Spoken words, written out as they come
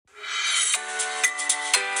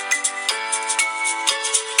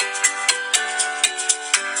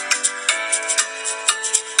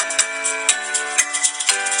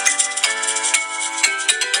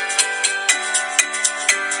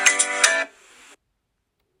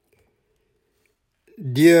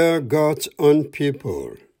Dear God's own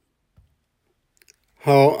people,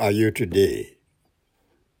 how are you today?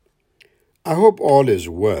 I hope all is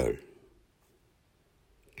well.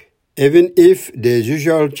 Even if the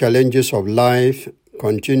usual challenges of life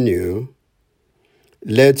continue,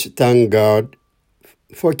 let's thank God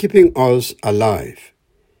for keeping us alive.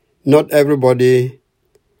 Not everybody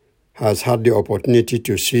has had the opportunity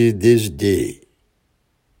to see this day.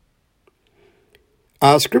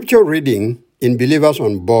 Our scripture reading in Believers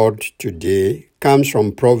on Board today comes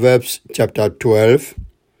from Proverbs chapter 12,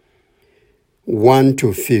 1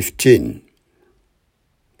 to 15.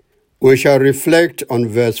 We shall reflect on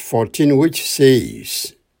verse 14, which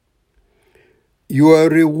says, "Your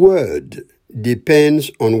reward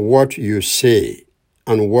depends on what you say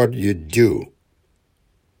and what you do.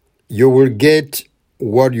 You will get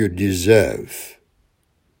what you deserve."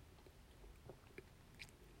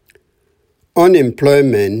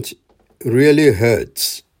 Unemployment really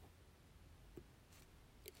hurts.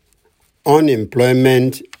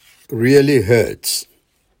 Unemployment really hurts.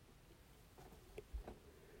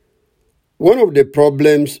 One of the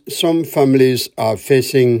problems some families are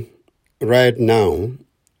facing right now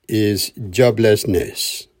is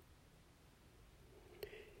joblessness.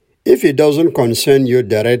 If it doesn't concern you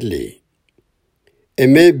directly, it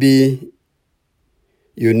may be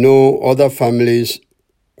you know other families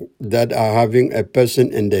that are having a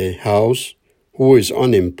person in the house who is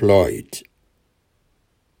unemployed.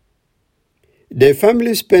 The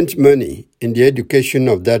family spent money in the education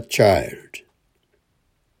of that child.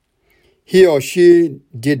 He or she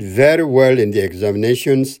did very well in the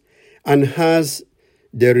examinations and has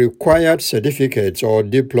the required certificates or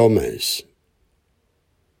diplomas.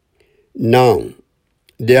 Now,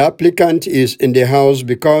 the applicant is in the house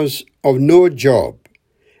because of no job,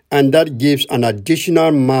 and that gives an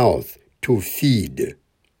additional mouth to feed.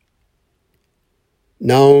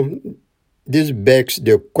 Now, this begs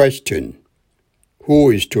the question,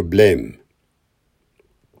 who is to blame?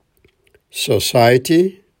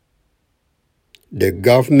 Society? The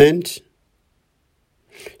government?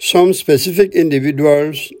 Some specific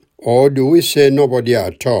individuals? Or do we say nobody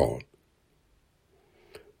at all?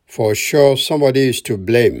 For sure, somebody is to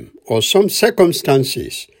blame, or some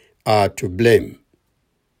circumstances are to blame.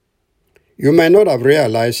 You might not have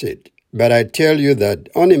realized it, but I tell you that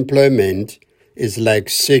unemployment is like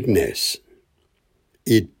sickness.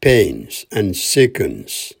 It pains and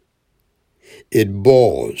sickens. It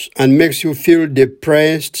bores and makes you feel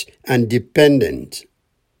depressed and dependent.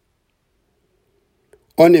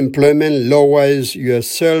 Unemployment lowers your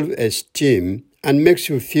self-esteem and makes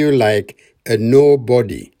you feel like a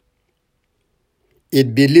nobody.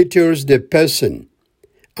 It belittles the person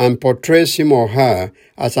and portrays him or her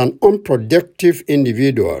as an unproductive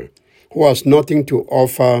individual who has nothing to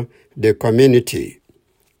offer the community,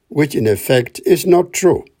 which in effect is not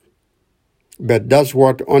true. But that's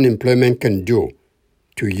what unemployment can do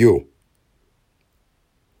to you.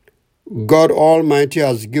 God Almighty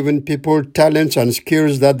has given people talents and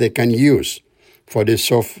skills that they can use for the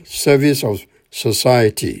service of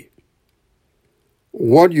society.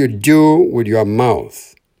 What you do with your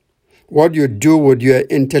mouth, what you do with your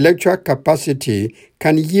intellectual capacity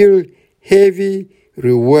can yield heavy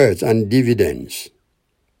rewards and dividends.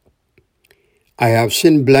 I have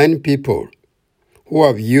seen blind people who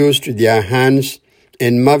have used their hands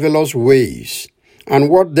in marvelous ways, and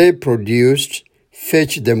what they produced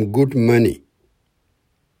fetched them good money.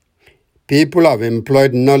 People have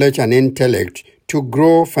employed knowledge and intellect to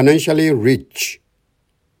grow financially rich.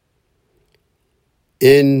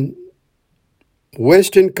 In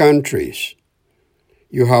Western countries,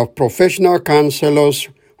 you have professional counselors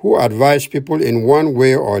who advise people in one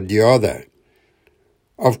way or the other.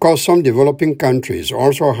 Of course, some developing countries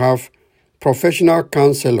also have professional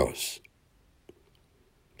counselors.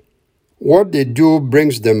 What they do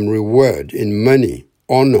brings them reward in money,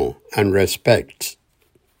 honor, and respect.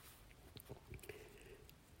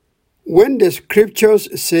 When the scriptures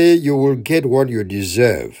say you will get what you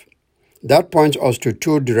deserve, that points us to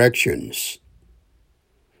two directions.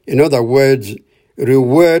 In other words,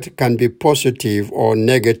 reward can be positive or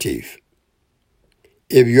negative.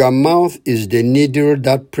 If your mouth is the needle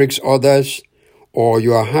that pricks others, or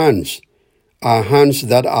your hands are hands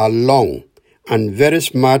that are long and very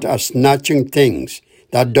smart at snatching things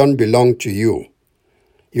that don't belong to you,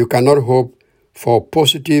 you cannot hope for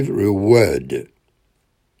positive reward.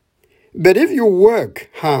 But if you work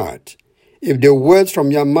hard, if the words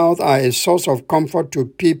from your mouth are a source of comfort to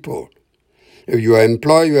people, if you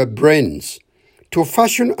employ your brains to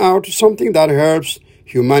fashion out something that helps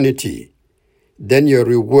humanity, then your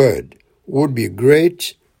reward would be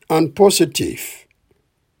great and positive.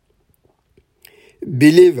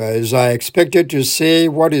 Believers are expected to say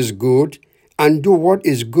what is good and do what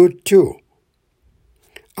is good too.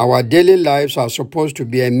 Our daily lives are supposed to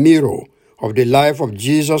be a mirror of the life of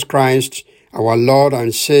Jesus Christ, our Lord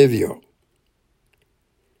and Savior.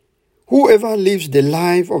 Whoever lives the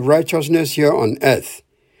life of righteousness here on earth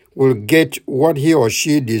will get what he or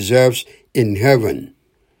she deserves in heaven,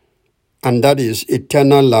 and that is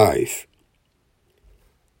eternal life.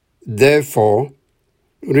 Therefore,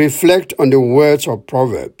 reflect on the words of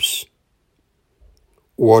Proverbs.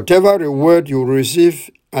 Whatever reward you receive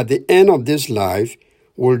at the end of this life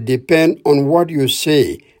will depend on what you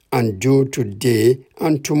say and do today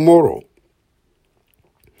and tomorrow.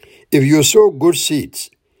 If you sow good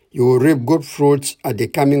seeds, you will reap good fruits at the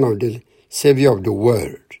coming of the Savior of the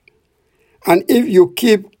world. And if you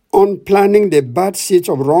keep on planting the bad seeds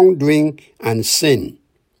of wrongdoing and sin,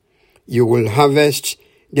 you will harvest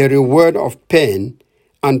the reward of pain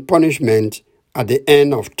and punishment at the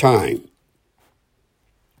end of time.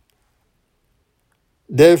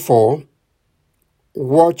 Therefore,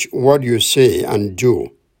 watch what you say and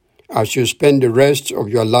do as you spend the rest of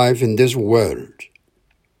your life in this world.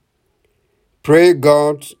 Pray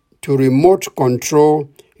God to remote control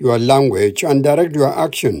your language and direct your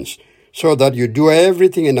actions so that you do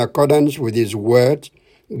everything in accordance with His word,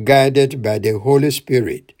 guided by the Holy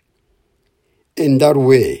Spirit. In that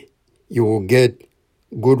way, you will get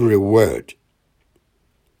good reward.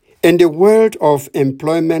 In the world of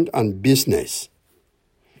employment and business,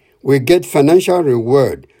 we get financial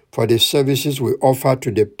reward for the services we offer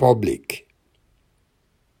to the public.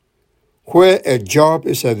 Where a job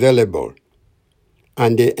is available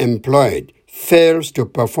and the employed fails to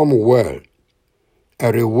perform well,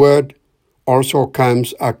 a reward also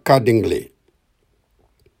comes accordingly.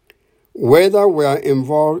 Whether we are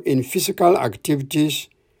involved in physical activities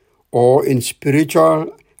or in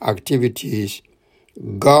spiritual activities,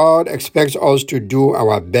 God expects us to do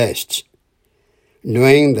our best,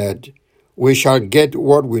 knowing that we shall get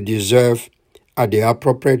what we deserve at the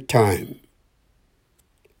appropriate time.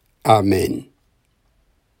 Amen.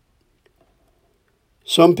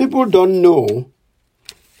 Some people don't know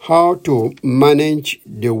how to manage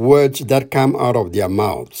the words that come out of their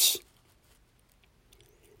mouths.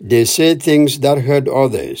 They say things that hurt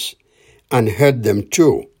others and hurt them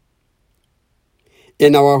too.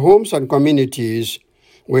 In our homes and communities,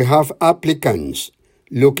 we have applicants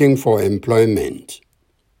looking for employment.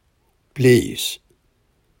 Please,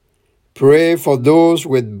 pray for those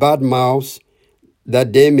with bad mouths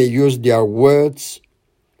that they may use their words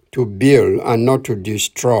to build and not to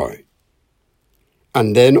destroy.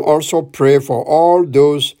 And then also pray for all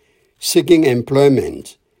those seeking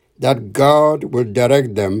employment that God will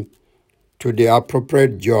direct them to the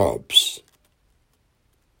appropriate jobs.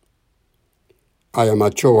 I am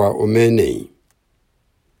Achoa Omene.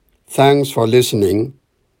 Thanks for listening,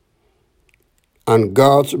 and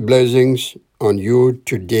God's blessings on you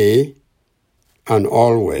today and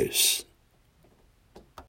always.